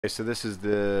Okay, so this is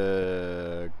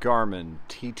the Garmin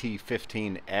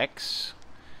TT15X.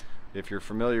 If you're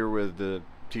familiar with the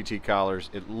TT collars,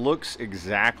 it looks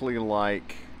exactly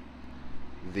like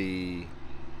the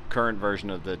current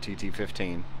version of the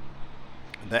TT15.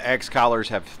 The X collars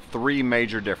have three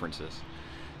major differences.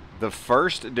 The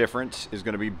first difference is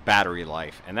going to be battery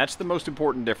life, and that's the most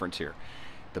important difference here.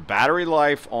 The battery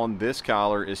life on this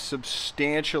collar is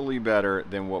substantially better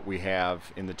than what we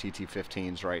have in the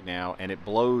TT15s right now, and it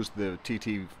blows the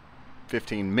TT15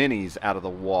 minis out of the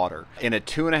water. In a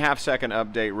 2.5 second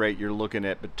update rate, you're looking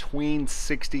at between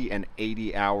 60 and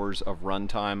 80 hours of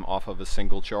runtime off of a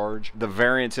single charge. The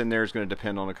variance in there is going to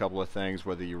depend on a couple of things,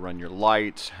 whether you run your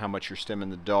lights, how much you're stemming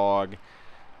the dog.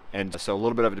 And so a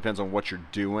little bit of it depends on what you're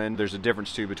doing. There's a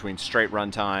difference too between straight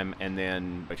runtime and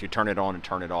then if you turn it on and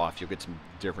turn it off, you'll get some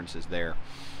differences there.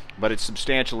 But it's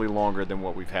substantially longer than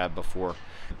what we've had before.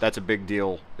 That's a big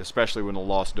deal, especially in a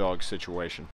lost dog situation.